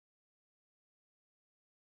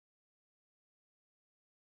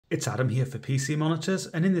It's Adam here for PC Monitors,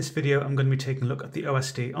 and in this video I'm going to be taking a look at the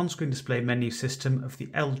OSD on-screen display menu system of the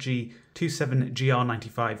LG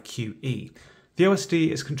 27GR95QE. The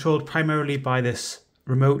OSD is controlled primarily by this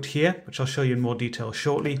remote here, which I'll show you in more detail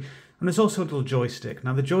shortly, and there's also a little joystick.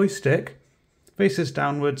 Now the joystick faces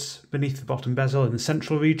downwards beneath the bottom bezel in the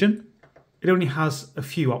central region. It only has a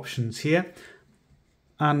few options here,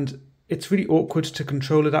 and it's really awkward to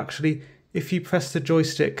control it actually. If you press the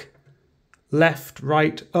joystick left,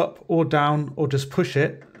 right, up or down, or just push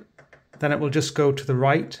it, then it will just go to the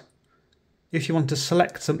right. If you want to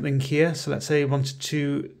select something here, so let's say you wanted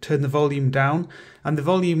to turn the volume down, and the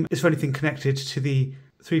volume is for anything connected to the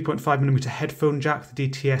 3.5mm headphone jack, the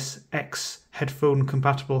DTS-X headphone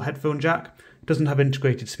compatible headphone jack. It doesn't have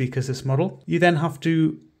integrated speakers, this model. You then have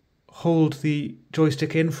to hold the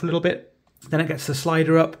joystick in for a little bit, then it gets the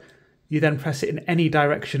slider up. You then press it in any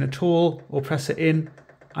direction at all, or press it in,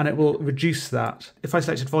 and it will reduce that. If I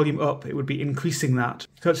selected volume up, it would be increasing that.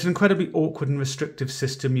 So it's an incredibly awkward and restrictive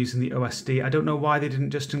system using the OSD. I don't know why they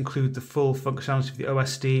didn't just include the full functionality of the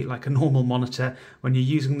OSD like a normal monitor when you're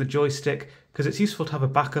using the joystick, because it's useful to have a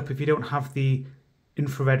backup if you don't have the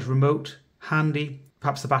infrared remote handy.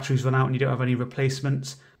 Perhaps the batteries run out and you don't have any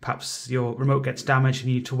replacements. Perhaps your remote gets damaged and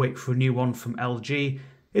you need to wait for a new one from LG.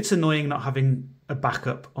 It's annoying not having a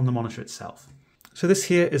backup on the monitor itself. So this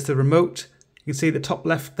here is the remote. You can see the top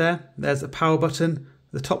left there's the power button.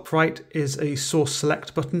 The top right is a source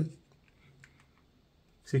select button.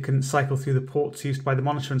 So you can cycle through the ports used by the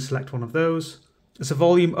monitor and select one of those. There's a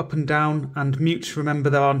volume up and down and mute.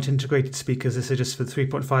 Remember, there aren't integrated speakers. This is just for the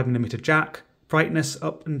 3.5mm jack. Brightness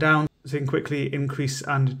up and down, so you can quickly increase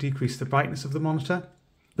and decrease the brightness of the monitor.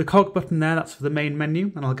 The cog button there, that's for the main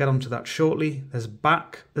menu, and I'll get onto that shortly. There's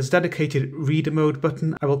back. There's a dedicated reader mode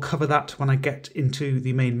button. I will cover that when I get into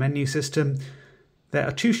the main menu system. There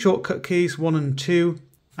are two shortcut keys, 1 and 2,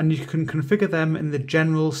 and you can configure them in the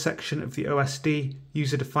general section of the OSD,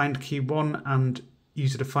 user-defined key 1 and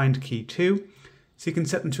user-defined key 2. So you can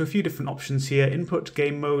set them to a few different options here: input,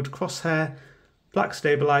 game mode, crosshair, black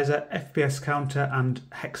stabilizer, FPS counter, and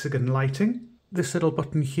Hexagon Lighting. This little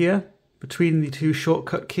button here, between the two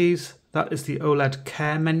shortcut keys, that is the OLED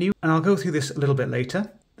Care menu, and I'll go through this a little bit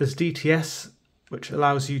later. There's DTS, which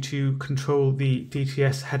allows you to control the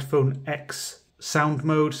DTS Headphone X sound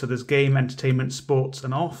mode, so there's game, entertainment, sports,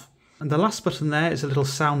 and off. And the last button there is a little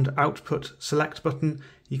sound output select button.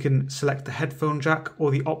 You can select the headphone jack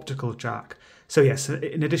or the optical jack. So yes,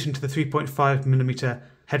 in addition to the 3.5mm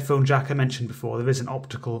headphone jack I mentioned before, there is an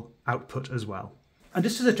optical output as well. And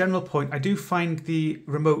just as a general point, I do find the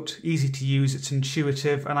remote easy to use, it's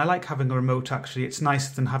intuitive, and I like having a remote actually. It's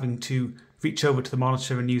nicer than having to reach over to the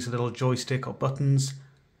monitor and use a little joystick or buttons.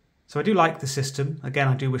 So I do like the system. Again,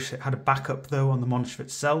 I do wish it had a backup though on the monitor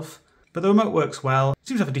itself. But the remote works well. It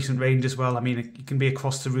seems to have a decent range as well. I mean, you can be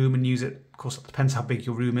across the room and use it. Of course, it depends how big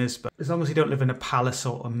your room is, but as long as you don't live in a palace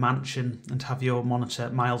or a mansion and have your monitor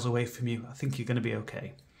miles away from you, I think you're going to be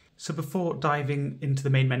okay. So before diving into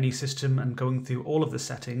the main menu system and going through all of the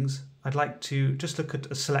settings, I'd like to just look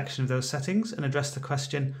at a selection of those settings and address the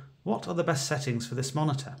question, what are the best settings for this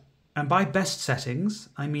monitor? And by best settings,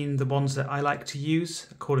 I mean the ones that I like to use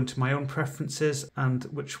according to my own preferences and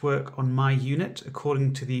which work on my unit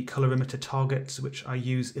according to the colorimeter targets which I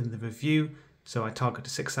use in the review. So I target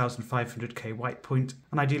a 6500K white point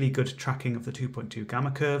and ideally good tracking of the 2.2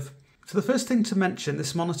 gamma curve. So the first thing to mention,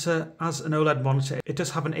 this monitor, as an OLED monitor, it does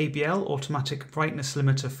have an ABL, automatic brightness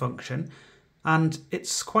limiter function, and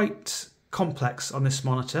it's quite complex on this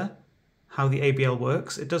monitor, how the ABL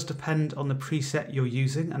works. It does depend on the preset you're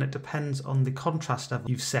using, and it depends on the contrast level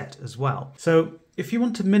you've set as well. So if you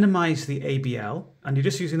want to minimize the ABL, and you're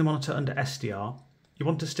just using the monitor under SDR, you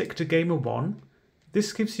want to stick to Gamer 1.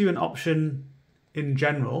 This gives you an option in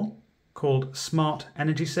general called Smart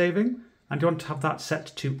Energy Saving, and you want to have that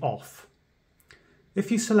set to off.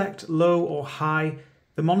 If you select low or high,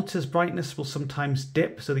 the monitor's brightness will sometimes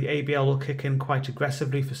dip, so the ABL will kick in quite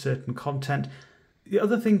aggressively for certain content. The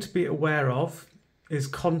other thing to be aware of is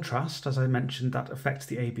contrast. As I mentioned, that affects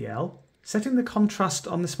the ABL. Setting the contrast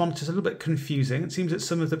on this monitor is a little bit confusing. It seems that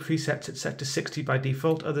some of the presets it's set to 60 by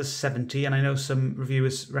default, others 70, and I know some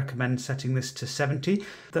reviewers recommend setting this to 70.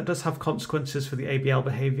 That does have consequences for the ABL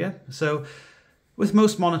behavior. So with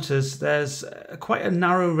most monitors, there's quite a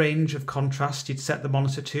narrow range of contrast you'd set the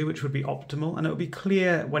monitor to, which would be optimal, and it will be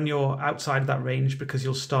clear when you're outside of that range because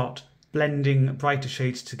you'll start blending brighter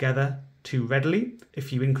shades together too readily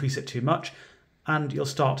if you increase it too much, and you'll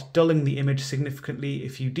start dulling the image significantly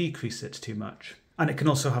if you decrease it too much. And it can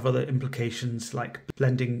also have other implications like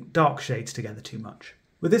blending dark shades together too much.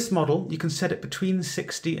 With this model, you can set it between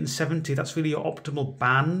 60 and 70. That's really your optimal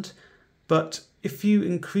band. But if you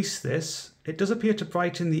increase this, it does appear to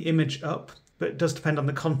brighten the image up, but it does depend on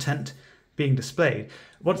the content being displayed.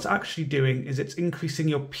 What it's actually doing is it's increasing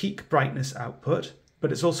your peak brightness output,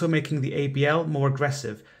 but it's also making the ABL more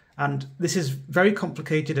aggressive. And this is very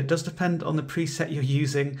complicated. It does depend on the preset you're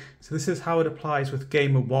using. So this is how it applies with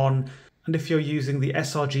Gamer 1. And if you're using the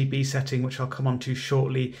sRGB setting, which I'll come on to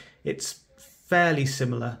shortly, it's fairly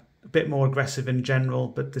similar, a bit more aggressive in general,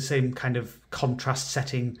 but the same kind of contrast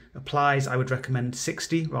setting applies. I would recommend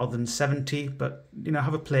 60 rather than 70, but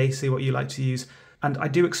have a play, see what you like to use. And I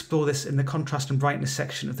do explore this in the contrast and brightness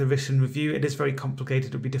section of the written review. It is very complicated.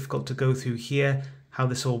 It would be difficult to go through here, how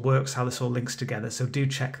this all works, how this all links together. So do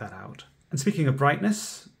check that out. And speaking of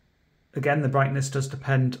brightness, again, the brightness does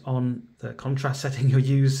depend on the contrast setting you're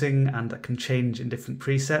using, and that can change in different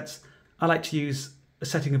presets. I like to use a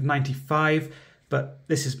setting of 95, but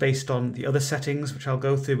this is based on the other settings, which I'll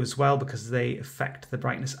go through as well because they affect the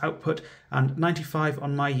brightness output. And 95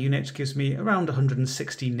 on my unit gives me around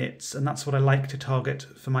 160 nits, and that's what I like to target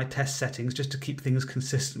for my test settings, just to keep things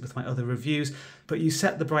consistent with my other reviews. But you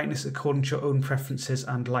set the brightness according to your own preferences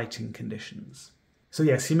and lighting conditions. So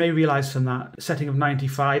yes, you may realize from that setting of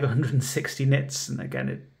 95, 160 nits, and again,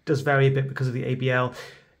 it does vary a bit because of the ABL.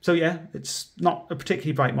 So yeah, it's not a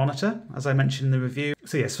particularly bright monitor, as I mentioned in the review.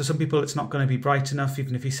 So yes, for some people it's not going to be bright enough,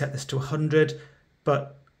 even if you set this to 100,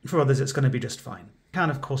 but for others it's going to be just fine. You can,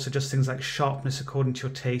 of course, adjust things like sharpness according to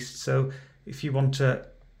your taste. So if you want to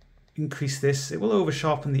increase this, it will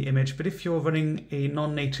over-sharpen the image, but if you're running a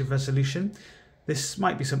non-native resolution, this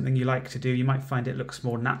might be something you like to do. You might find it looks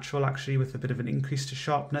more natural, actually, with a bit of an increase to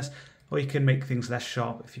sharpness, or you can make things less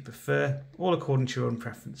sharp if you prefer, all according to your own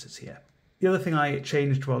preferences here. The other thing I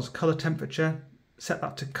changed was color temperature, set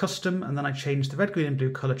that to custom, and then I changed the red, green and blue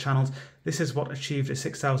color channels. This is what achieved a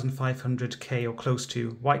 6500K or close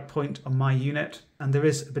to white point on my unit, and there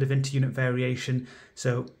is a bit of inter-unit variation,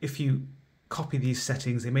 so if you copy these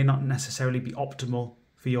settings, they may not necessarily be optimal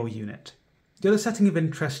for your unit. The other setting of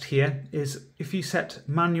interest here is if you set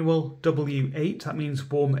manual W8, that means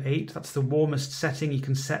warm 8, that's the warmest setting you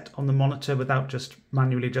can set on the monitor without just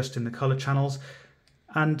manually adjusting the color channels.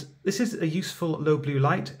 And this is a useful low blue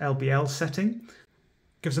light LBL setting.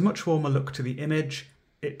 Gives a much warmer look to the image.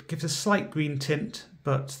 It gives a slight green tint,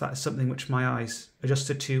 but that is something which my eyes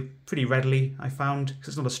adjusted to pretty readily, I found, because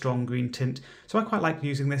it's not a strong green tint. So I quite like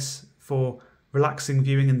using this for relaxing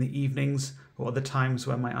viewing in the evenings or other times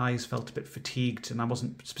where my eyes felt a bit fatigued and I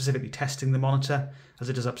wasn't specifically testing the monitor, as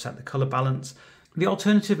it does upset the color balance. The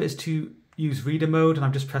alternative is to use reader mode, and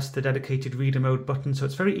I've just pressed the dedicated reader mode button, so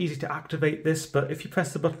it's very easy to activate this, but if you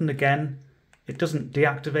press the button again, it doesn't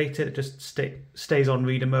deactivate it, it just stays on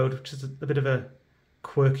reader mode, which is a bit of a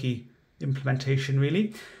quirky implementation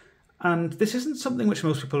really. And this isn't something which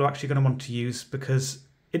most people are actually going to want to use because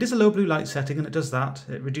it is a low blue light setting and it does that.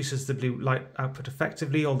 It reduces the blue light output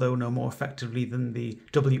effectively, although no more effectively than the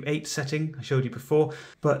W8 setting I showed you before.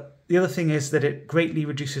 But the other thing is that it greatly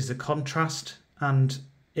reduces the contrast, and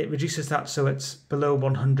it reduces that so it's below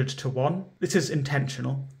 100:1. This is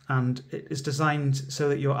intentional, and it is designed so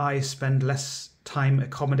that your eyes spend less time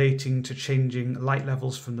accommodating to changing light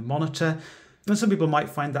levels from the monitor. And some people might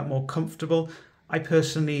find that more comfortable. I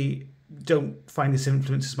personally don't find this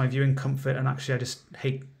influences my viewing comfort, and actually I just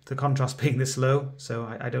hate the contrast being this low, so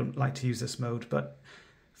I don't like to use this mode. But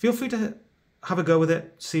feel free to have a go with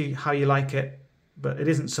it, see how you like it. But it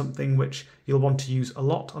isn't something which you'll want to use a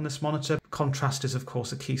lot on this monitor. Contrast is of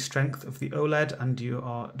course a key strength of the OLED, and you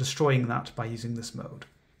are destroying that by using this mode.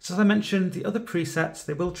 So as I mentioned, the other presets,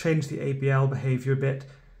 they will change the ABL behavior a bit.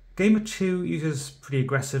 Gamer 2 uses pretty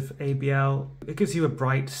aggressive ABL. It gives you a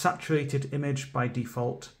bright, saturated image by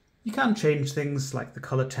default. You can change things like the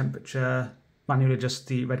color temperature, manually adjust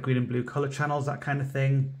the red, green and blue color channels, that kind of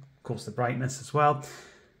thing. Of course the brightness as well.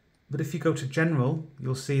 But if you go to general,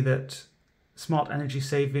 you'll see that smart energy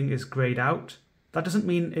saving is grayed out. That doesn't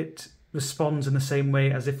mean it responds in the same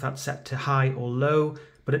way as if that's set to high or low,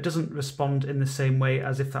 but it doesn't respond in the same way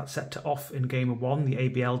as if that's set to off in Gamer 1. The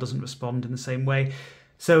ABL doesn't respond in the same way.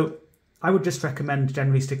 So I would just recommend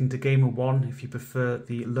generally sticking to Gamer 1 if you prefer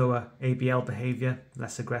the lower ABL behavior,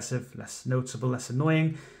 less aggressive, less noticeable, less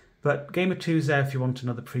annoying. But Gamer 2 is there if you want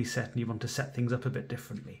another preset and you want to set things up a bit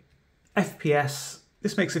differently. FPS,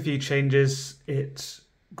 this makes a few changes. It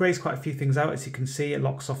grays quite a few things out, as you can see. It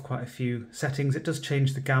locks off quite a few settings. It does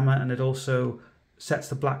change the gamma, and it also sets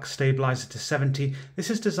the black stabilizer to 70.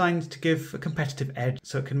 This is designed to give a competitive edge,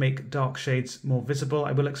 so it can make dark shades more visible.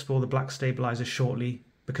 I will explore the black stabilizer shortly,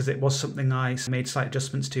 because it was something I made slight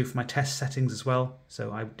adjustments to for my test settings as well.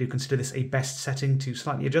 So I do consider this a best setting to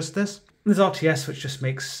slightly adjust this. And there's RTS, which just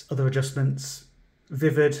makes other adjustments.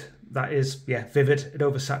 Vivid, that is, vivid. It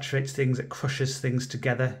oversaturates things, it crushes things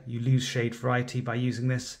together. You lose shade variety by using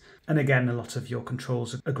this. And again, a lot of your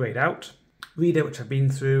controls are grayed out. Reader, which I've been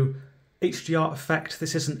through. HDR effect,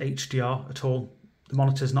 this isn't HDR at all. The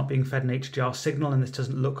monitor's not being fed an HDR signal and this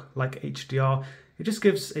doesn't look like HDR. It just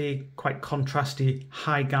gives a quite contrasty,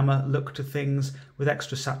 high gamma look to things with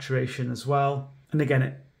extra saturation as well. And again,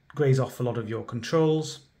 it grays off a lot of your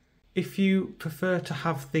controls. If you prefer to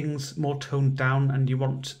have things more toned down and you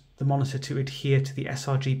want the monitor to adhere to the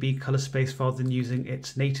sRGB color space rather than using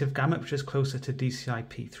its native gamut, which is closer to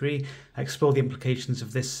DCI-P3, I explore the implications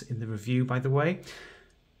of this in the review, by the way.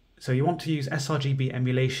 So you want to use sRGB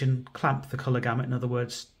emulation, clamp the color gamut, in other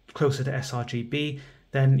words, closer to sRGB,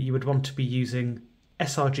 then you would want to be using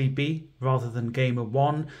sRGB rather than Gamer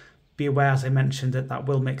 1. Be aware, as I mentioned, that that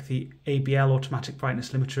will make the ABL automatic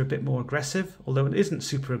brightness limiter a bit more aggressive, although it isn't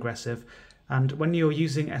super aggressive. And when you're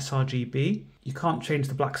using sRGB, you can't change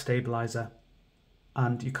the black stabilizer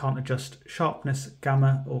and you can't adjust sharpness,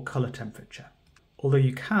 gamma, or color temperature. Although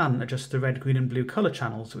you can adjust the red, green, and blue color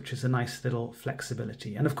channels, which is a nice little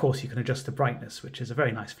flexibility. And of course, you can adjust the brightness, which is a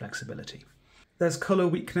very nice flexibility. There's color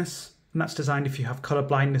weakness, and that's designed if you have color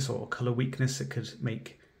blindness or color weakness. It could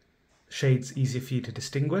make shades easier for you to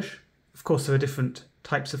distinguish. Of course, there are different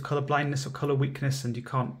types of color blindness or color weakness, and you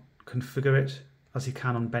can't configure it as you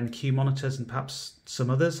can on BenQ monitors and perhaps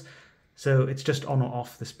some others. So it's just on or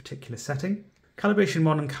off this particular setting. Calibration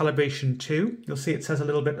 1 and Calibration 2, you'll see it says a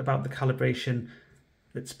little bit about the calibration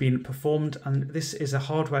that's been performed, and this is a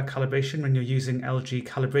hardware calibration when you're using LG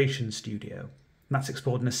Calibration Studio, and that's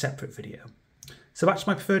explored in a separate video. So back to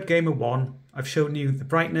my preferred Gamer 1, I've shown you the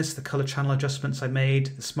brightness, the color channel adjustments I made,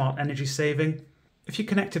 the smart energy saving. If you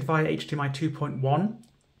connected via HDMI 2.1,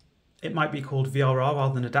 it might be called VRR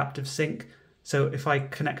rather than adaptive sync. So if I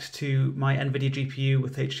connect to my NVIDIA GPU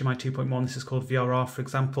with HDMI 2.1, this is called VRR, for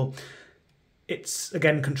example. It's,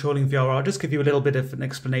 again, controlling VRR. I'll just give you a little bit of an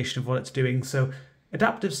explanation of what it's doing. So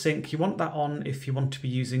adaptive sync, you want that on if you want to be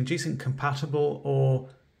using G-Sync compatible or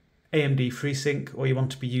AMD FreeSync, or you want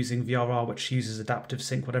to be using VRR, which uses adaptive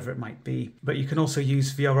sync, whatever it might be. But you can also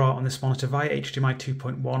use VRR on this monitor via HDMI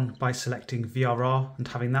 2.1 by selecting VRR and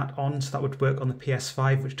having that on. So that would work on the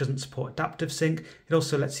PS5, which doesn't support adaptive sync. It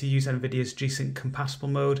also lets you use NVIDIA's G-Sync compatible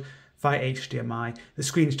mode via HDMI. The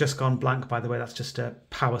screen's just gone blank, by the way. That's just a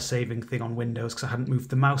power saving thing on Windows because I hadn't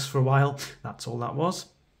moved the mouse for a while. That's all that was.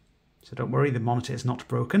 So don't worry, the monitor is not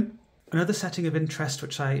broken. Another setting of interest,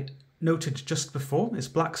 which I noted just before, is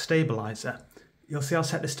black stabilizer. You'll see I'll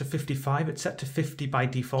set this to 55. It's set to 50 by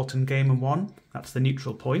default in Gamer 1. That's the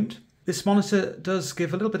neutral point. This monitor does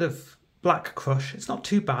give a little bit of black crush. It's not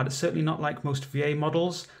too bad. It's certainly not like most VA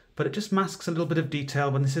models, but it just masks a little bit of detail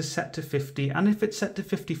when this is set to 50. And if it's set to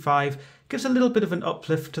 55, it gives a little bit of an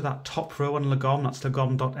uplift to that top row on Lagom. That's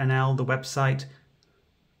lagom.nl, the website,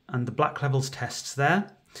 and the black levels tests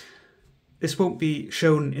there. This won't be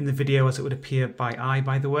shown in the video as it would appear by eye,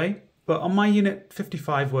 by the way. But on my unit,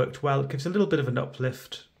 55 worked well. It gives a little bit of an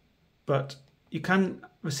uplift, but you can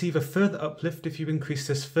receive a further uplift if you increase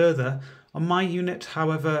this further. On my unit,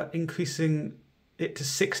 however, increasing it to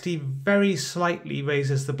 60 very slightly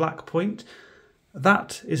raises the black point.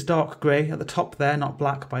 That is dark grey at the top there, not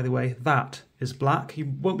black, by the way. That is black.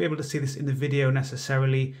 You won't be able to see this in the video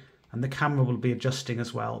necessarily, and the camera will be adjusting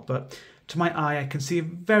as well. But to my eye, I can see a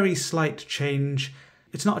very slight change.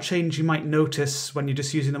 It's not a change you might notice when you're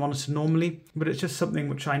just using the monitor normally, but it's just something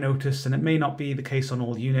which I noticed, and it may not be the case on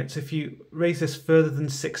all units. If you raise this further than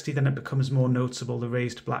 60, then it becomes more noticeable, the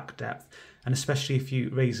raised black depth, and especially if you're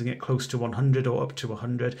raising it close to 100 or up to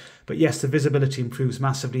 100. But yes, the visibility improves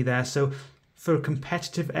massively there. So for a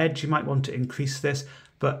competitive edge, you might want to increase this,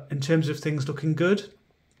 but in terms of things looking good,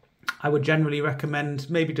 I would generally recommend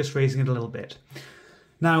maybe just raising it a little bit.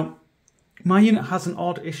 Now, my unit has an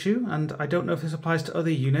odd issue, and I don't know if this applies to other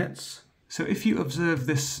units. So if you observe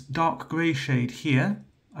this dark grey shade here,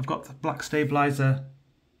 I've got the black stabilizer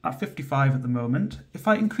at 55 at the moment. If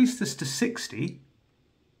I increase this to 60,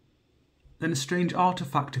 then a strange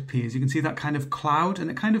artifact appears. You can see that kind of cloud, and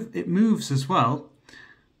it moves as well.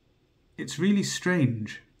 It's really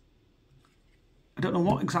strange. I don't know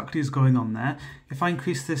what exactly is going on there. If I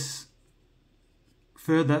increase this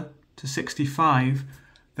further to 65,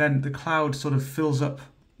 then the cloud sort of fills up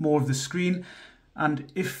more of the screen. And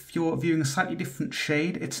if you're viewing a slightly different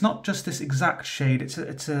shade, it's not just this exact shade, it's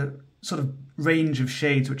a sort of range of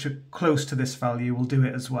shades which are close to this value will do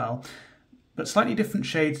it as well. but slightly different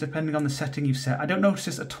shades depending on the setting you've set. I don't notice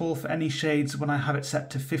this at all for any shades when I have it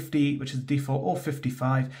set to 50, which is the default, or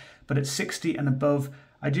 55, but at 60 and above,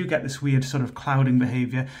 I do get this weird sort of clouding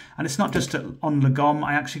behavior. And it's not just on Lagom.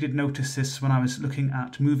 I actually did notice this when I was looking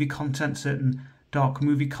at movie content, certain dark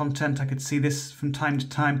movie content. I could see this from time to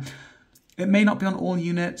time. It may not be on all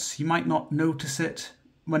units. You might not notice it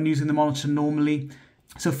when using the monitor normally.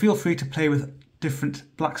 So feel free to play with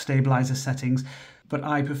different black stabilizer settings, but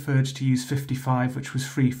I preferred to use 55, which was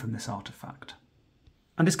free from this artifact.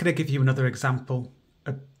 I'm just going to give you another example,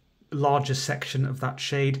 a larger section of that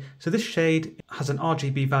shade. So this shade has an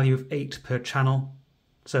RGB value of 8 per channel,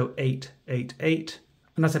 so 8, 8, 8.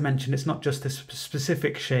 And as I mentioned, it's not just this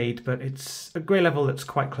specific shade, but it's a grey level that's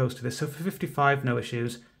quite close to this. So for 55, no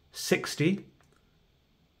issues. 60,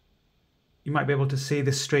 you might be able to see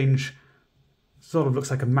this strange, sort of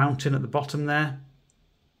looks like a mountain at the bottom there,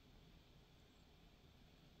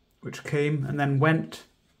 which came and then went.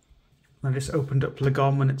 And I just opened up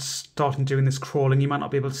Lagom when it's starting doing this crawling. You might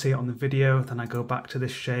not be able to see it on the video. Then I go back to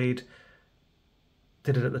this shade,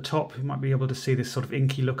 did it at the top. You might be able to see this sort of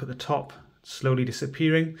inky look at the top, slowly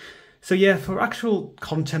disappearing. So yeah, for actual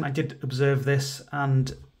content, I did observe this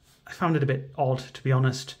and I found it a bit odd, to be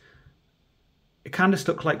honest. It can just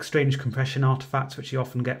look like strange compression artifacts, which you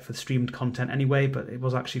often get for streamed content anyway, but it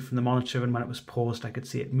was actually from the monitor, and when it was paused, I could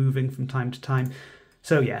see it moving from time to time.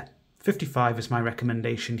 So yeah, 55 is my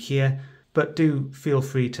recommendation here, but do feel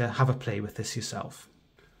free to have a play with this yourself.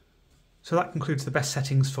 So that concludes the best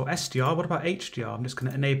settings for SDR. What about HDR? I'm just going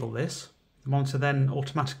to enable this. The monitor then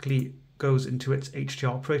automatically goes into its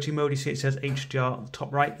HDR operating mode. You see it says HDR at the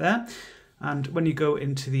top right there. And when you go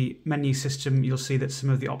into the menu system, you'll see that some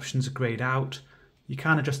of the options are grayed out. You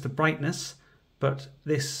can adjust the brightness, but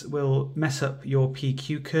this will mess up your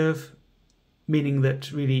PQ curve, meaning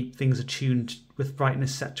that really things are tuned with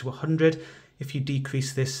brightness set to 100. If you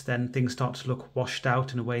decrease this, then things start to look washed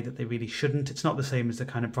out in a way that they really shouldn't. It's not the same as the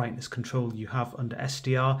kind of brightness control you have under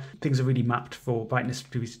SDR. Things are really mapped for brightness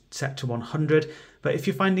to be set to 100. But if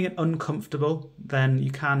you're finding it uncomfortable, then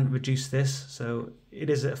you can reduce this. So it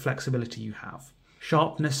is a flexibility you have.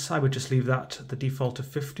 Sharpness, I would just leave that at the default of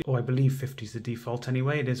 50, or I believe 50 is the default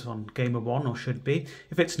anyway. It is on Gamer 1, or should be.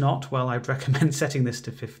 If it's not, well, I'd recommend setting this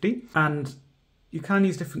to 50. And you can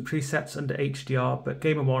use different presets under HDR, but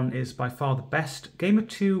Gamer 1 is by far the best. Gamer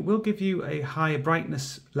 2 will give you a higher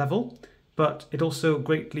brightness level, but it also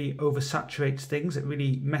greatly oversaturates things. It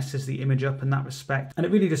really messes the image up in that respect, and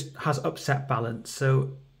it really just has upset balance.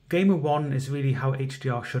 So Gamer 1 is really how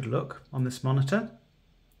HDR should look on this monitor.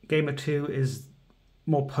 Gamer 2 is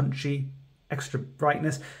more punchy, extra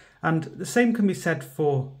brightness, and the same can be said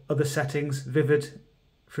for other settings. Vivid,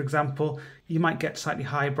 for example, you might get slightly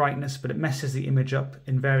higher brightness, but it messes the image up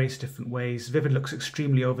in various different ways. Vivid looks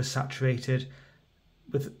extremely oversaturated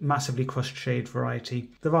with massively crushed shade variety.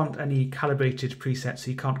 There aren't any calibrated presets,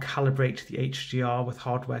 so you can't calibrate the HDR with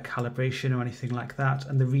hardware calibration or anything like that,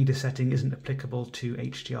 and the reader setting isn't applicable to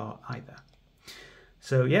HDR either.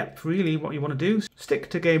 So yep, really what you want to do, stick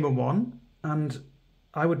to Gamer 1, and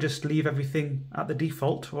I would just leave everything at the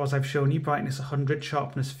default, or as I've shown you, brightness 100,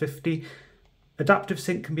 sharpness 50. Adaptive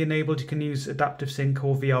sync can be enabled. You can use adaptive sync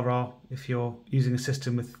or VRR if you're using a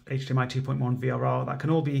system with HDMI 2.1 VRR. That can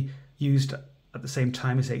all be used at the same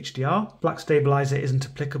time as HDR. Black stabilizer isn't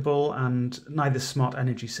applicable, and neither smart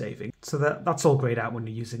energy saving. So that's all grayed out when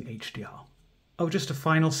you're using HDR. Oh, just a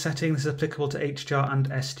final setting, this is applicable to HDR and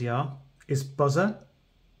SDR, is buzzer.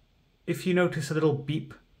 If you notice a little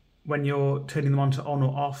beep when you're turning the monitor on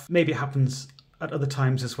or off, maybe it happens at other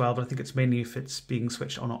times as well, but I think it's mainly if it's being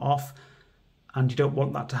switched on or off, and you don't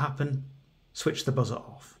want that to happen, switch the buzzer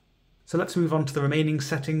off. So let's move on to the remaining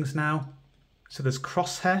settings now. So there's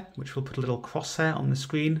Crosshair, which will put a little crosshair on the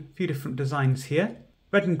screen. A few different designs here.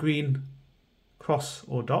 Red and green, cross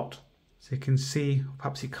or dot. So you can see,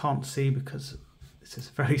 perhaps you can't see because this is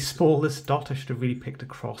very small, this dot. I should have really picked a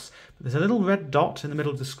cross. But there's a little red dot in the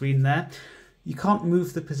middle of the screen there. You can't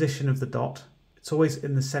move the position of the dot. It's always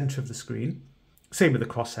in the center of the screen. Same with the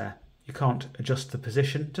crosshair. You can't adjust the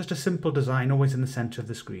position. Just a simple design, always in the center of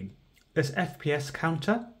the screen. There's FPS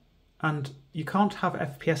Counter, and you can't have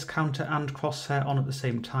FPS Counter and crosshair on at the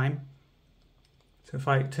same time. So if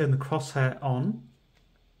I turn the crosshair on,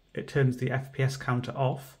 it turns the FPS Counter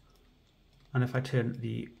off. And if I turn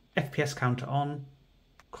the FPS Counter on,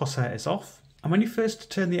 crosshair is off. And when you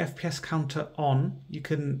first turn the FPS Counter on, you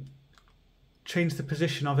can change the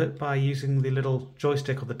position of it by using the little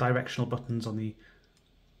joystick or the directional buttons on the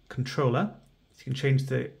controller. So you can change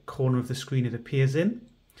the corner of the screen it appears in,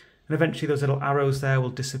 and eventually those little arrows there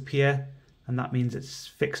will disappear, and that means it's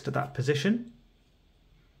fixed at that position.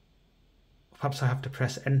 perhaps I have to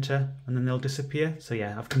press enter and then they'll disappear. So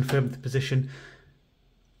yeah, I've confirmed the position.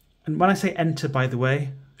 And when I say enter, by the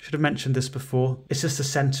way, I should have mentioned this before, it's just the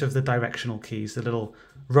center of the directional keys, the little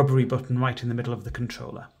rubbery button right in the middle of the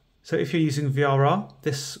controller. So if you're using VRR,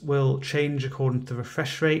 this will change according to the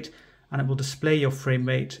refresh rate, and it will display your frame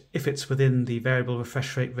rate if it's within the variable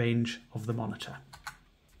refresh rate range of the monitor.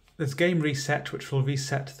 There's Game Reset, which will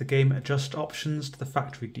reset the Game Adjust options to the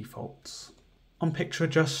factory defaults. On Picture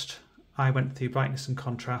Adjust, I went through brightness and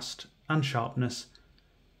contrast and sharpness.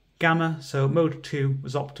 Gamma, so mode 2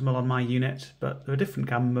 was optimal on my unit, but there are different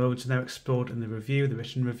gamma modes and they're explored in the review, the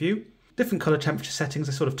written review. Different color temperature settings,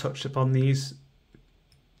 I sort of touched upon these.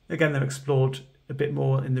 Again, they're explored a bit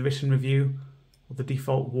more in the written review, what the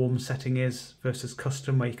default warm setting is versus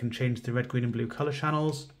custom, where you can change the red, green and blue color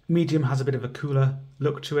channels. Medium has a bit of a cooler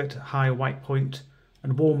look to it, high white point,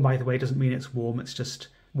 and warm, by the way, doesn't mean it's warm, it's just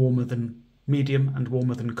warmer than medium and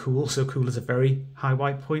warmer than cool, so cool is a very high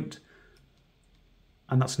white point,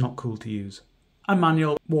 and that's not cool to use. And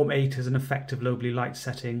manual, warm 8 is an effective low blue light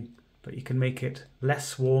setting, but you can make it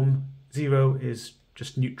less warm. 0 is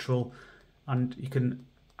just neutral, and you can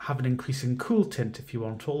have an increasing cool tint if you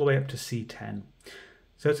want, all the way up to C10.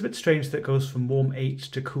 So it's a bit strange that it goes from warm 8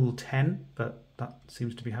 to cool 10, but that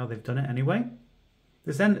seems to be how they've done it anyway.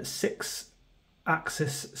 There's then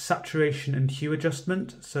 6-axis saturation and hue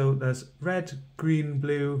adjustment. So there's red, green,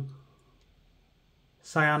 blue,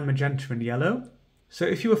 cyan, magenta and yellow. So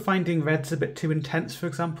if you were finding reds a bit too intense, for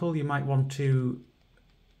example, you might want to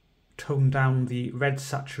tone down the red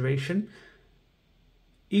saturation.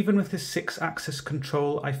 Even with this 6-axis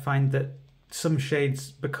control, I find that some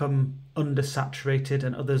shades become undersaturated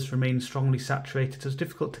and others remain strongly saturated, so it's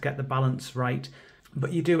difficult to get the balance right,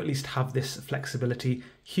 but you do at least have this flexibility.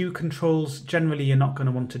 Hue controls, generally you're not going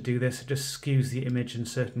to want to do this, it just skews the image in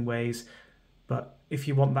certain ways, but if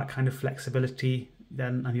you want that kind of flexibility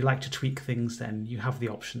then, and you like to tweak things, then you have the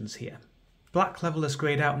options here. Black level is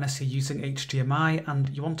grayed out unless you're using HDMI, and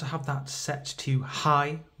you want to have that set to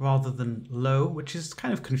high rather than low, which is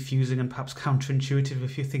kind of confusing and perhaps counterintuitive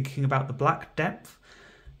if you're thinking about the black depth,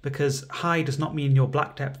 because high does not mean your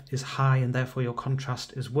black depth is high and therefore your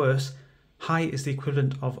contrast is worse. High is the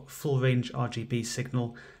equivalent of full range RGB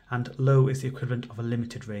signal, and low is the equivalent of a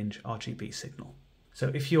limited range RGB signal.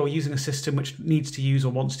 So if you're using a system which needs to use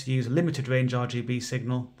or wants to use a limited range RGB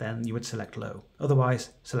signal, then you would select low. Otherwise,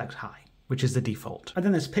 select high, which is the default. And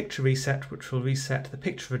then there's Picture Reset, which will reset the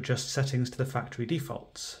Picture Adjust settings to the factory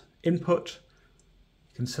defaults. Input,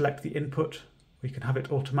 you can select the input, or you can have it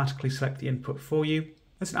automatically select the input for you.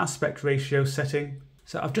 There's an aspect ratio setting.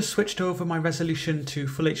 So I've just switched over my resolution to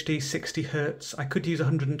Full HD 60 Hz. I could use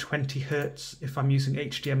 120 Hz if I'm using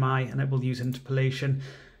HDMI, and it will use interpolation.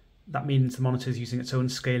 That means the monitor is using its own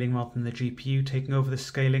scaling rather than the GPU taking over the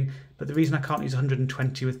scaling. But the reason I can't use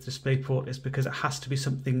 120 with DisplayPort is because it has to be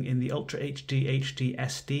something in the Ultra HD HD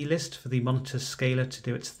SD list for the monitor's scaler to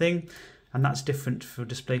do its thing. And that's different for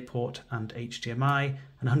DisplayPort and HDMI.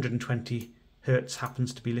 And 120 Hz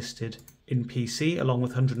happens to be listed in PC along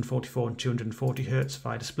with 144 and 240 Hz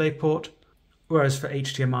via DisplayPort. Whereas for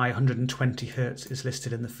HDMI, 120 Hz is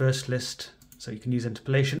listed in the first list. So you can use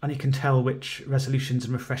interpolation, and you can tell which resolutions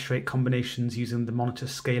and refresh rate combinations using the monitor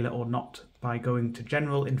scaler or not by going to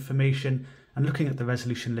general information and looking at the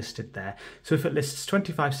resolution listed there. So if it lists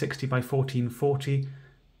 2560 by 1440,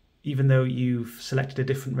 even though you've selected a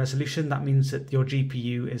different resolution, that means that your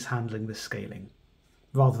GPU is handling the scaling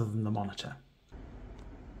rather than the monitor.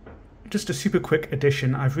 Just a super quick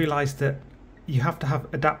addition, I've realized that you have to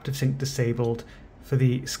have adaptive sync disabled for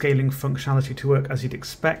the scaling functionality to work as you'd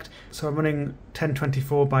expect. So I'm running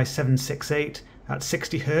 1024 by 768 at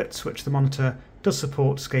 60 Hz, which the monitor does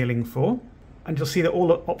support scaling for. And you'll see that all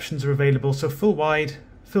the options are available. So full wide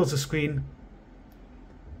fills the screen.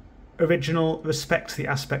 Original respects the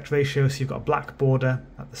aspect ratio, so you've got a black border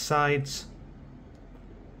at the sides.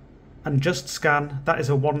 And just scan, that is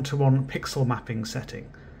a 1:1 pixel mapping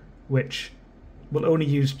setting, which will only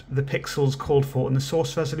use the pixels called for in the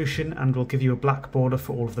source resolution and will give you a black border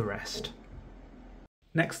for all of the rest.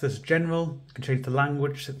 Next there's General, you can change the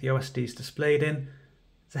language that the OSD is displayed in.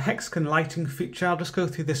 The Hexagon Lighting feature, I'll just go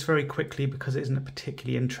through this very quickly because it isn't a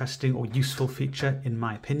particularly interesting or useful feature in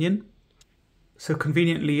my opinion. So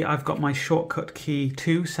conveniently I've got my shortcut key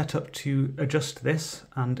 2 set up to adjust this,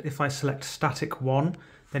 and if I select static 1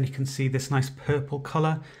 then you can see this nice purple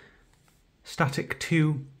colour. Static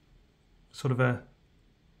 2, sort of a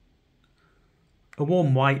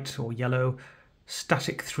warm white or yellow.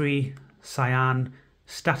 Static 3, cyan.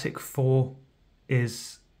 Static 4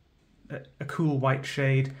 is a cool white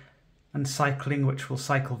shade. and cycling, which will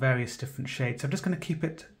cycle various different shades. So I'm just going to keep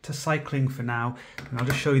it to cycling for now, and I'll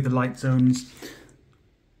just show you the light zones.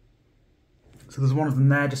 So there's one of them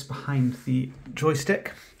there just behind the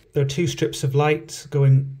joystick. There are two strips of light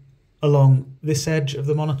going along this edge of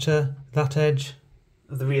the monitor, that edge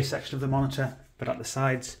of the rear section of the monitor, but at the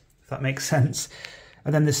sides, if that makes sense.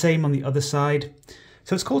 And then the same on the other side.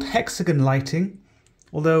 So it's called Hexagon Lighting,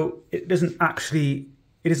 although it isn't actually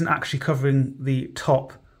covering the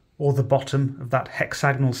top or the bottom of that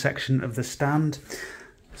hexagonal section of the stand.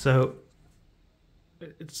 So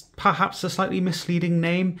it's perhaps a slightly misleading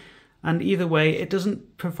name. And either way, it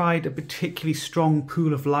doesn't provide a particularly strong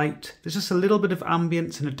pool of light. There's just a little bit of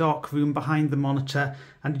ambience in a dark room behind the monitor,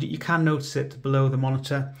 and you can notice it below the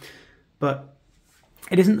monitor. But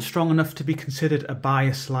it isn't strong enough to be considered a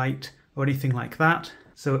bias light or anything like that.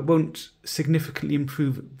 So it won't significantly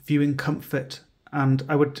improve viewing comfort. And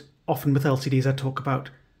I would often with LCDs, I talk about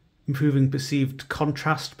improving perceived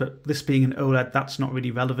contrast, but this being an OLED, that's not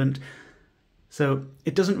really relevant. So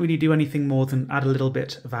it doesn't really do anything more than add a little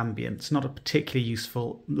bit of ambience, not a particularly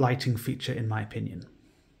useful lighting feature in my opinion.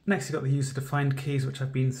 Next you've got the user-defined keys, which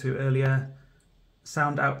I've been through earlier.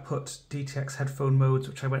 Sound output, DTX headphone modes,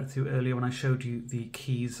 which I went through earlier when I showed you the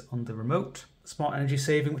keys on the remote. Smart energy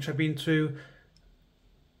saving, which I've been through.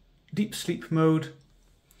 Deep sleep mode.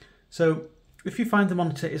 So if you find the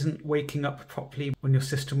monitor isn't waking up properly when your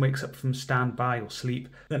system wakes up from standby or sleep,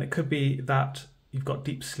 then it could be that you've got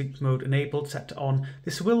deep sleep mode enabled, set to on.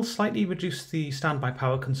 This will slightly reduce the standby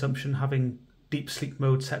power consumption, having deep sleep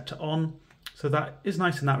mode set to on. So that is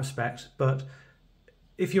nice in that respect, but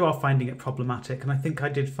if you are finding it problematic, and I think I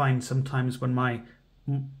did find sometimes when my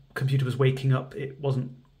computer was waking up, it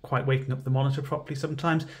wasn't quite waking up the monitor properly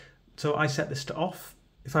sometimes. So I set this to off.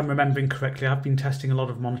 If I'm remembering correctly, I've been testing a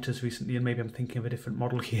lot of monitors recently and maybe I'm thinking of a different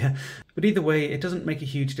model here. But either way, it doesn't make a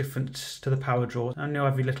huge difference to the power draw. I know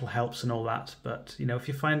every little helps and all that, but you know, if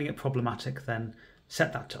you're finding it problematic, then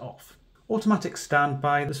set that to off. Automatic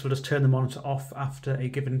standby, this will just turn the monitor off after a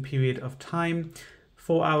given period of time.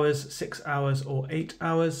 4 hours, 6 hours or 8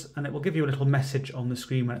 hours, and it will give you a little message on the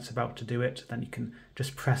screen when it's about to do it. Then you can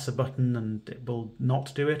just press a button and it will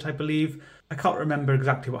not do it, I believe. I can't remember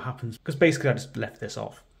exactly what happens because basically I just left this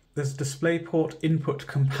off. There's a DisplayPort input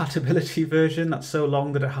compatibility version that's so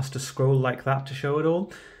long that it has to scroll like that to show it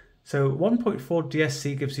all. So 1.4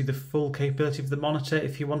 DSC gives you the full capability of the monitor.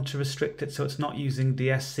 If you want to restrict it so it's not using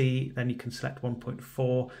DSC, then you can select 1.4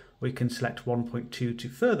 or you can select 1.2 to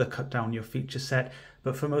further cut down your feature set.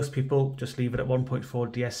 But for most people, just leave it at 1.4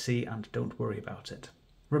 DSC and don't worry about it.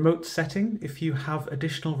 Remote setting, if you have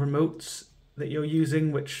additional remotes that you're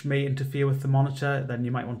using which may interfere with the monitor, then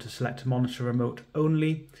you might want to select monitor remote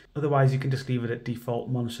only. Otherwise, you can just leave it at default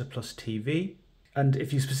monitor plus TV. And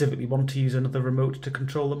if you specifically want to use another remote to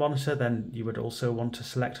control the monitor, then you would also want to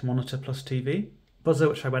select monitor plus TV. Buzzer,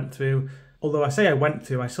 which I went through, although I say I went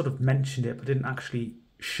through, I sort of mentioned it, but didn't actually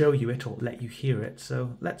show you it or let you hear it.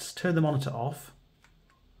 So let's turn the monitor off.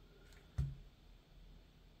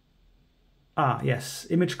 Ah, yes,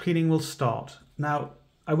 image cleaning will start. Now,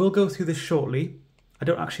 I will go through this shortly. I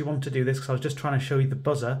don't actually want to do this because I was just trying to show you the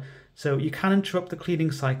buzzer. So you can interrupt the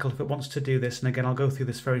cleaning cycle if it wants to do this. And again, I'll go through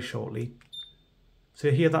this very shortly. So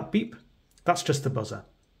you hear that beep? That's just the buzzer.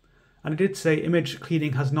 And it did say image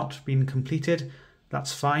cleaning has not been completed.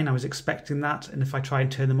 That's fine, I was expecting that. And if I try and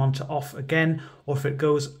turn the monitor off again, or if it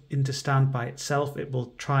goes into standby itself, it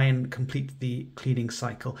will try and complete the cleaning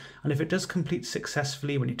cycle. And if it does complete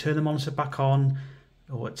successfully, when you turn the monitor back on,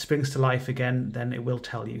 or it springs to life again, then it will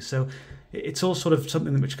tell you. So it's all sort of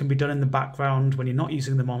something which can be done in the background when you're not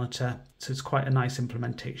using the monitor. So it's quite a nice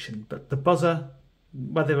implementation. But the buzzer,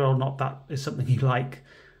 whether or not that is something you like,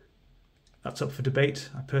 that's up for debate.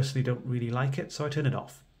 I personally don't really like it, so I turn it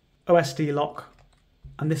off. OSD lock.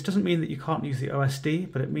 And this doesn't mean that you can't use the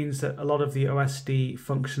OSD, but it means that a lot of the OSD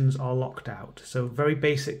functions are locked out. So very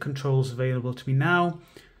basic controls available to me now.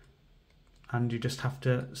 And you just have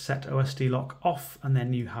to set OSD lock off and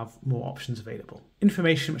then you have more options available.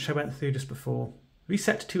 Information, which I went through just before.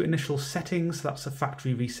 Reset to initial settings, that's a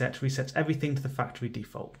factory reset, resets everything to the factory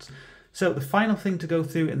defaults. So the final thing to go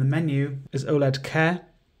through in the menu is OLED Care,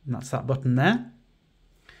 and that's that button there.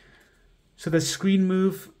 So there's screen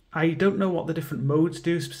move. I don't know what the different modes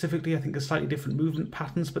do specifically. I think there's slightly different movement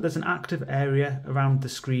patterns, but there's an active area around the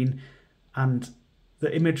screen and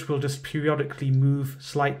the image will just periodically move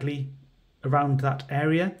slightly around that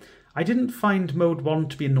area. I didn't find mode 1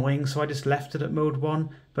 to be annoying, so I just left it at mode 1,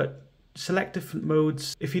 but select different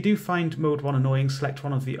modes. If you do find mode 1 annoying, select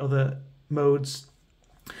one of the other modes.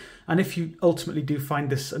 And if you ultimately do find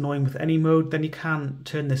this annoying with any mode, then you can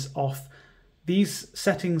turn this off. These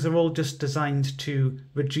settings are all just designed to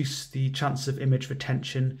reduce the chance of image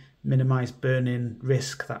retention, minimize burn-in,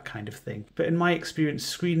 risk, that kind of thing. But in my experience,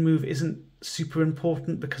 screen move isn't super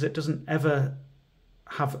important because it doesn't ever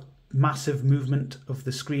have massive movement of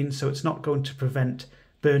the screen, so it's not going to prevent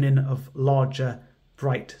burn-in of larger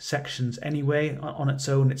bright sections anyway. On its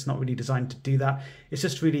own, it's not really designed to do that. It's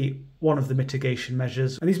just really one of the mitigation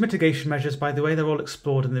measures. And these mitigation measures, by the way, they're all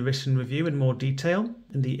explored in the written review in more detail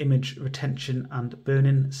in the image retention and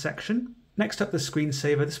burn-in section. Next up, the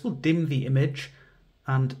screensaver. This will dim the image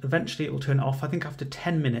and eventually it will turn it off. I think after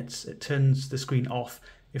 10 minutes, it turns the screen off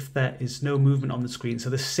if there is no movement on the screen. So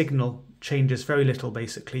the signal changes very little,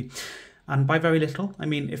 basically. And by very little, I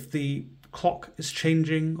mean if the clock is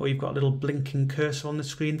changing or you've got a little blinking cursor on the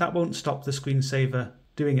screen, that won't stop the screensaver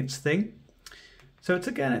doing its thing. So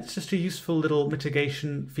it's just a useful little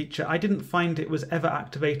mitigation feature. I didn't find it was ever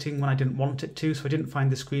activating when I didn't want it to, so I didn't find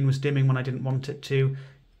the screen was dimming when I didn't want it to,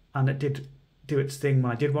 and it did do its thing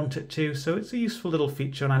when I did want it to, so it's a useful little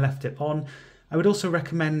feature and I left it on. I would also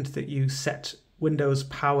recommend that you set Windows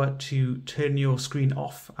power to turn your screen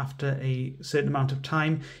off after a certain amount of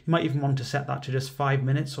time. You might even want to set that to just 5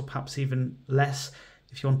 minutes or perhaps even less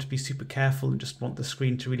if you want to be super careful and just want the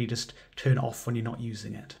screen to really just turn off when you're not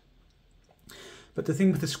using it. But the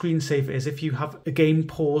thing with the screensaver is if you have a game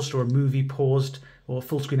paused or a movie paused or a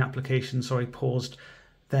full screen application, paused,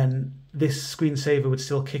 then this screensaver would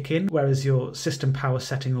still kick in, whereas your system power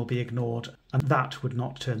setting will be ignored and that would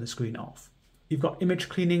not turn the screen off. You've got image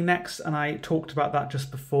cleaning next, and I talked about that just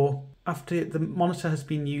before. After the monitor has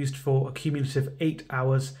been used for a cumulative 8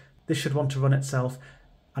 hours, this should want to run itself,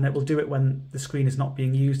 and it will do it when the screen is not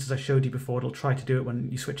being used. As I showed you before, it'll try to do it when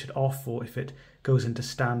you switch it off or if it goes into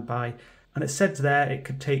standby. And it said there it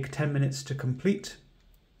could take 10 minutes to complete.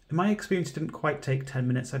 In my experience, it didn't quite take 10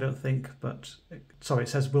 minutes, I don't think, but it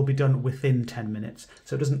says will be done within 10 minutes.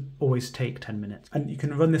 So it doesn't always take 10 minutes. And you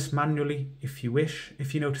can run this manually if you wish.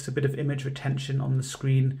 If you notice a bit of image retention on the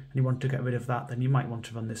screen and you want to get rid of that, then you might want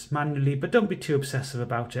to run this manually, but don't be too obsessive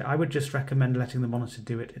about it. I would just recommend letting the monitor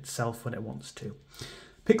do it itself when it wants to.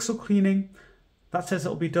 Pixel cleaning, that says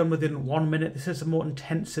it'll be done within 1 minute. This is a more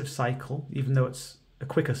intensive cycle, even though it's a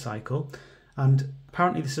quicker cycle. And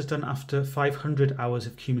apparently this is done after 500 hours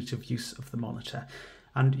of cumulative use of the monitor.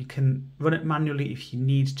 And you can run it manually if you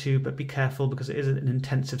need to, but be careful because it is an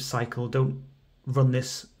intensive cycle. Don't run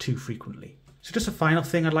this too frequently. So just a final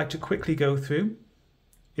thing I'd like to quickly go through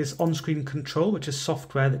is OnScreen Control, which is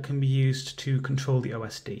software that can be used to control the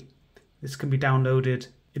OSD. This can be downloaded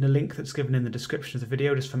in a link that's given in the description of the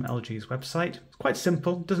video, just from LG's website. It's quite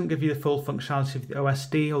simple, doesn't give you the full functionality of the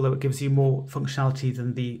OSD, although it gives you more functionality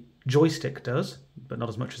than the joystick does, but not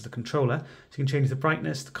as much as the controller. So you can change the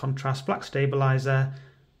brightness, the contrast, black stabilizer,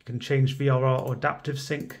 you can change VRR or adaptive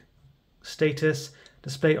sync status,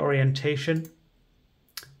 display orientation,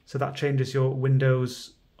 so that changes your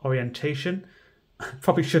Windows orientation.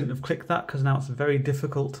 Probably shouldn't have clicked that because now it's very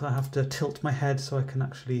difficult. I have to tilt my head so I can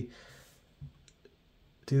actually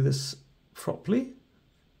do this properly.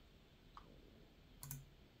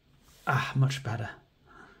 Much better.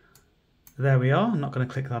 There we are. I'm not going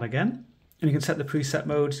to click that again. And you can set the preset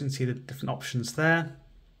modes. You can see the different options there.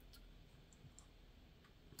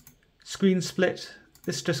 Screen split.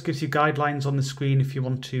 This just gives you guidelines on the screen if you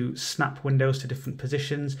want to snap windows to different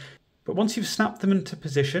positions. But once you've snapped them into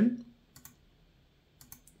position,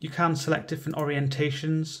 you can select different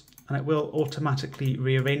orientations and it will automatically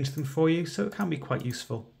rearrange them for you, so it can be quite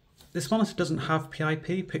useful. This monitor doesn't have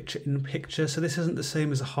PIP, picture in picture, so this isn't the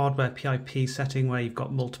same as a hardware PIP setting where you've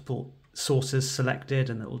got multiple sources selected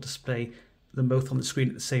and it will display them both on the screen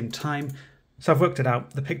at the same time. So I've worked it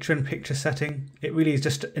out. The picture in picture setting, it really is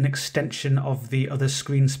just an extension of the other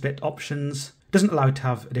screen split options. It doesn't allow you to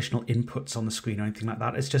have additional inputs on the screen or anything like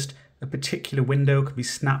that. It's just a particular window can be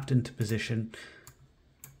snapped into position.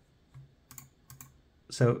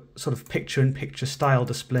 So sort of picture in picture style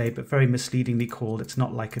display, but very misleadingly called. It's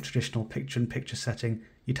not like a traditional picture in picture setting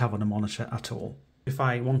you'd have on a monitor at all. If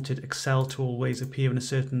I wanted Excel to always appear in a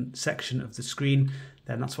certain section of the screen,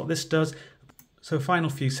 then that's what this does. So final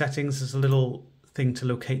few settings, there's a little thing to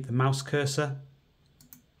locate the mouse cursor.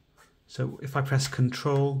 So if I press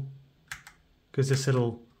Control, gives this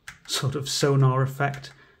little sort of sonar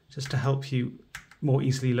effect just to help you more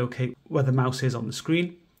easily locate where the mouse is on the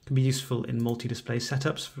screen. It can be useful in multi-display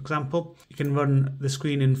setups, for example. You can run the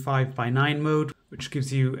screen in 5:9 mode, which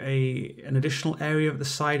gives you an additional area at the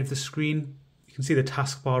side of the screen. You can see the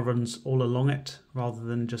taskbar runs all along it rather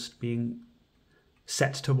than just being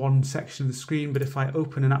set to one section of the screen. But if I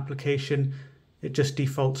open an application, it just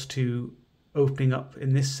defaults to opening up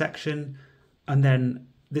in this section. And then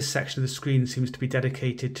this section of the screen seems to be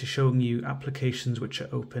dedicated to showing you applications which are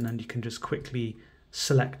open, and you can just quickly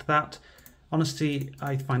select that. Honestly,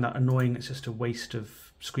 I find that annoying. It's just a waste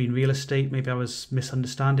of screen real estate. Maybe I was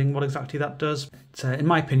misunderstanding what exactly that does. In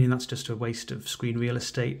my opinion, that's just a waste of screen real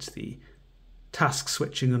estate. The task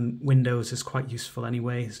switching on Windows is quite useful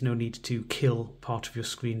anyway. There's no need to kill part of your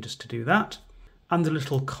screen just to do that. And the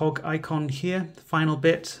little cog icon here, the final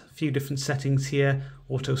bit, a few different settings here: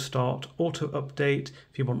 auto start, auto update,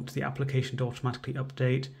 if you want the application to automatically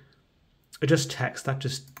update. Adjust text, that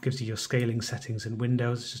just gives you your scaling settings in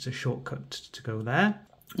Windows. It's just a shortcut to go there.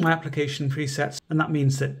 My application presets, and that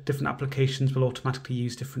means that different applications will automatically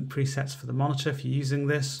use different presets for the monitor if you're using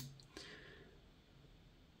this.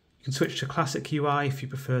 You can switch to classic UI if you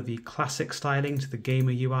prefer the classic styling to the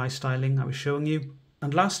gamer UI styling I was showing you.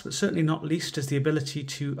 And last but certainly not least is the ability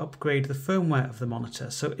to upgrade the firmware of the monitor.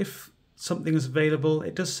 So if something is available,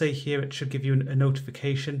 it does say here it should give you a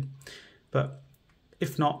notification, but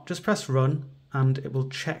if not, just press run and it will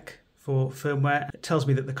check for firmware. It tells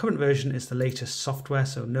me that the current version is the latest software,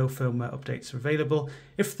 so no firmware updates are available.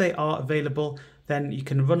 If they are available, then you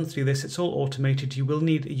can run through this. It's all automated. You will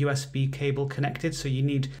need a USB cable connected, so you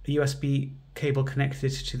need a USB cable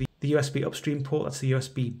connected to the USB upstream port. That's the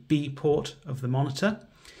USB-B port of the monitor.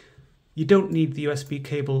 You don't need the USB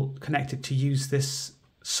cable connected to use this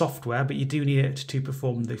software, but you do need it to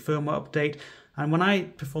perform the firmware update. And when I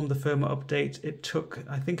performed the firmware update, it took,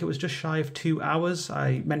 I think it was just shy of 2 hours.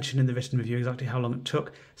 I mentioned in the written review exactly how long it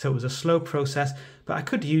took, so it was a slow process, but I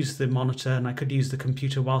could use the monitor and I could use the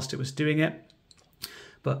computer whilst it was doing it.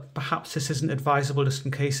 But perhaps this isn't advisable just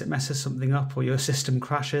in case it messes something up or your system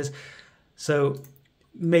crashes. So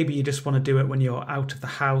maybe you just want to do it when you're out of the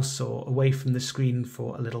house or away from the screen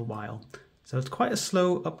for a little while. So it's quite a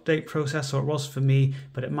slow update process, or it was for me,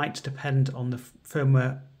 but it might depend on the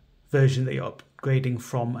firmware version that you're upgrading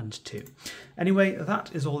from and to. Anyway, that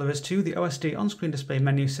is all there is to the OSD on-screen display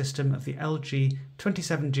menu system of the LG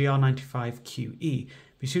 27GR95QE.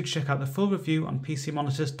 Be sure to check out the full review on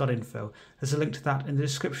PCmonitors.info. There's a link to that in the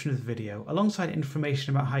description of the video, alongside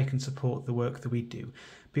information about how you can support the work that we do.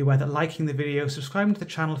 Be aware that liking the video, subscribing to the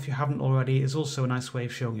channel if you haven't already, is also a nice way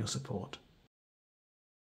of showing your support.